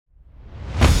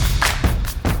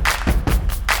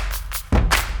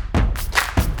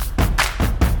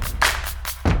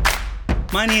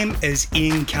My name is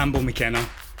Ian Campbell McKenna,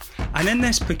 and in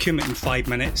this Procurement in 5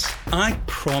 Minutes, I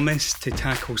promise to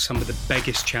tackle some of the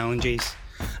biggest challenges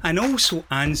and also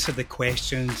answer the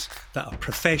questions that our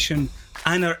profession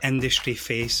and our industry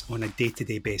face on a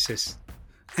day-to-day basis.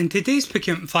 In today's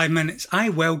Procurement in 5 Minutes, I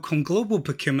welcome global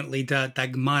procurement leader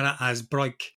Dagmara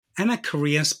Asbroek. In a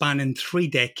career spanning 3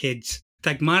 decades,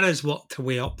 Dagmara has worked her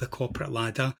way up the corporate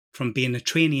ladder from being a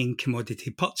trainee in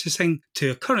commodity purchasing to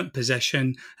her current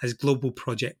position as Global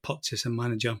Project Purchasing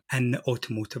Manager in the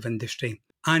automotive industry.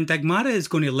 And Dagmara is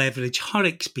going to leverage her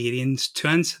experience to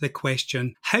answer the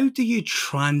question, how do you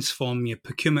transform your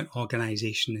procurement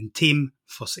organisation and team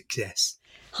for success?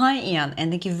 Hi Ian,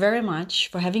 and thank you very much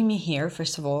for having me here.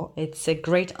 First of all, it's a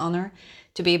great honor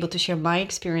to be able to share my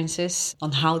experiences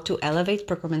on how to elevate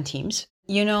procurement teams.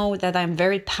 You know that I'm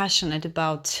very passionate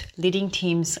about leading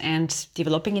teams and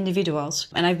developing individuals,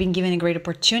 and I've been given great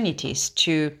opportunities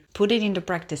to put it into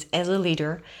practice as a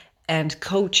leader and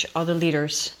coach other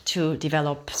leaders to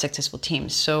develop successful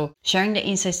teams. So sharing the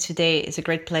insights today is a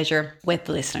great pleasure with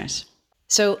the listeners.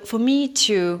 So for me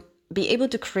to be able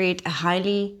to create a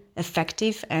highly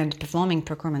effective and performing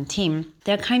procurement team,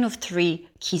 there are kind of 3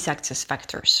 key success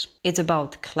factors. It's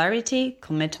about clarity,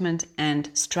 commitment, and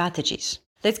strategies.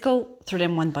 Let's go through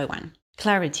them one by one.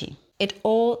 Clarity. It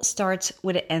all starts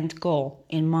with an end goal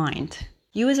in mind.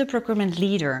 You as a procurement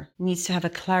leader needs to have a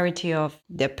clarity of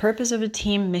the purpose of the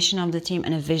team, mission of the team,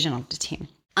 and a vision of the team.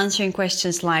 Answering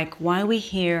questions like why we're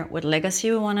here, what legacy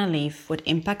we want to leave, what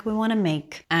impact we want to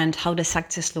make, and how the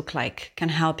success look like can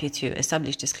help you to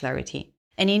establish this clarity.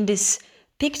 And in this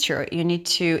picture, you need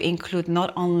to include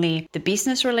not only the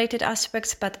business-related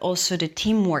aspects, but also the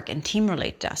teamwork and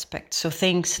team-related aspects. So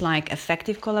things like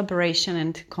effective collaboration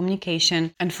and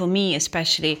communication. And for me,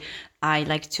 especially, I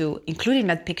like to include in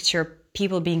that picture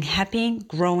people being happy,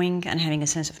 growing, and having a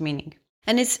sense of meaning.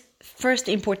 And it's first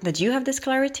important that you have this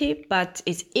clarity, but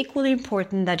it's equally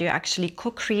important that you actually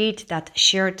co-create that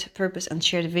shared purpose and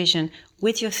shared vision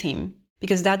with your team,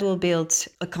 because that will build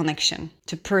a connection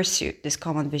to pursue this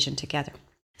common vision together.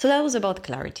 So that was about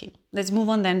clarity. Let's move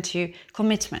on then to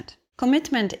commitment.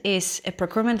 Commitment is a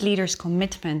procurement leader's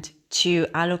commitment to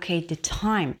allocate the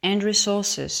time and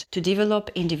resources to develop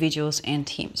individuals and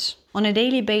teams. On a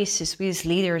daily basis, we as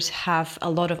leaders have a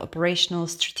lot of operational,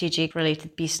 strategic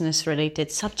related, business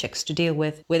related subjects to deal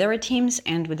with our teams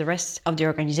and with the rest of the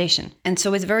organization. And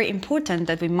so it's very important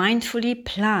that we mindfully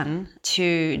plan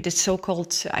to the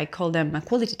so-called, I call them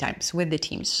quality times with the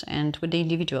teams and with the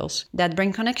individuals that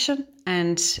bring connection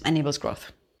and enables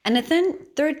growth. And the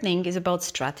third thing is about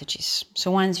strategies.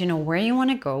 So once you know where you want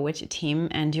to go with your team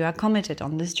and you are committed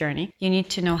on this journey, you need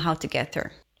to know how to get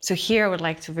there. So here I would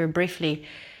like to very briefly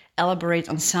elaborate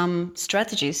on some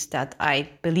strategies that I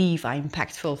believe are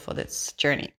impactful for this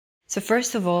journey. So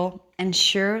first of all,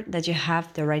 ensure that you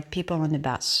have the right people on the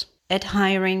bus. At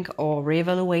hiring or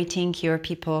reevaluating your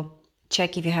people,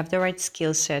 check if you have the right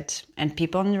skill set and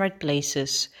people in the right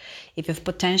places, if you have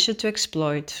potential to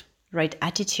exploit, right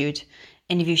attitude,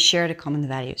 and if you share the common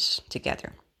values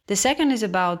together. The second is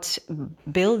about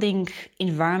building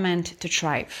environment to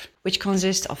thrive, which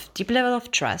consists of deep level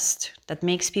of trust that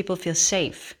makes people feel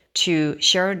safe to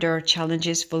share their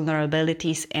challenges,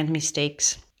 vulnerabilities, and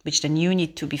mistakes, which then you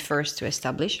need to be first to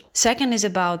establish. Second is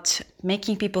about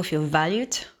making people feel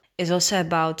valued. It's also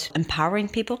about empowering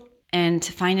people. And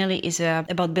finally is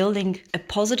about building a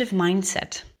positive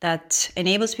mindset that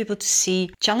enables people to see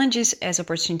challenges as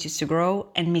opportunities to grow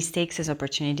and mistakes as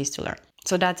opportunities to learn.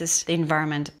 So that is the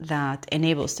environment that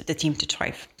enables the team to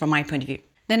thrive, from my point of view.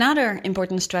 Another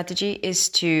important strategy is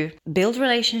to build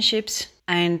relationships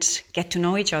and get to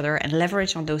know each other and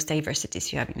leverage on those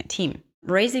diversities you have in a team.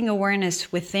 Raising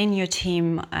awareness within your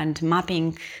team and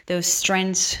mapping those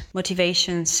strengths,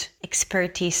 motivations,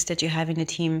 expertise that you have in the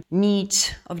team,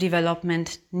 needs of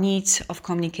development, needs of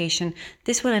communication.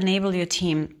 This will enable your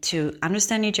team to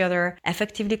understand each other,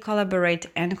 effectively collaborate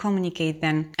and communicate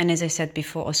then. And as I said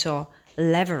before, also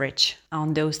leverage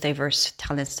on those diverse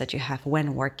talents that you have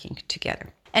when working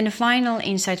together. And the final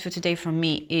insight for today from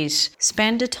me is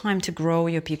spend the time to grow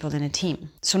your people in a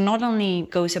team. So not only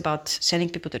goes about sending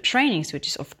people to trainings, which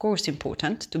is of course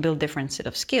important to build different set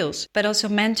of skills, but also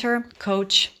mentor,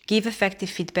 coach, give effective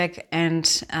feedback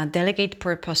and delegate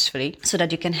purposefully so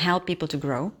that you can help people to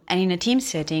grow. And in a team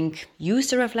setting, use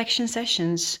the reflection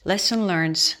sessions, lesson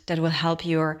learned that will help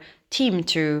your team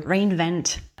to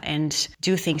reinvent and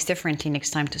do things differently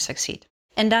next time to succeed.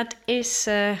 And that is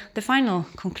the final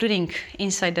concluding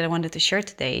insight that I wanted to share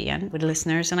today, Ian, with the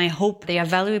listeners. And I hope they are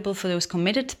valuable for those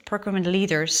committed procurement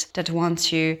leaders that want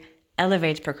to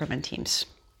elevate procurement teams.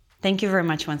 Thank you very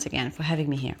much once again for having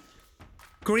me here.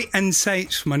 Great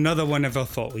insights from another one of our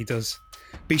thought leaders.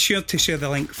 Be sure to share the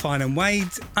link far and wide,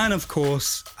 and of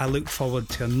course, I look forward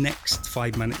to our next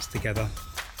 5 minutes together.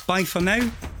 Bye for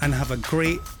now, and have a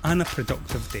great and a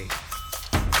productive day.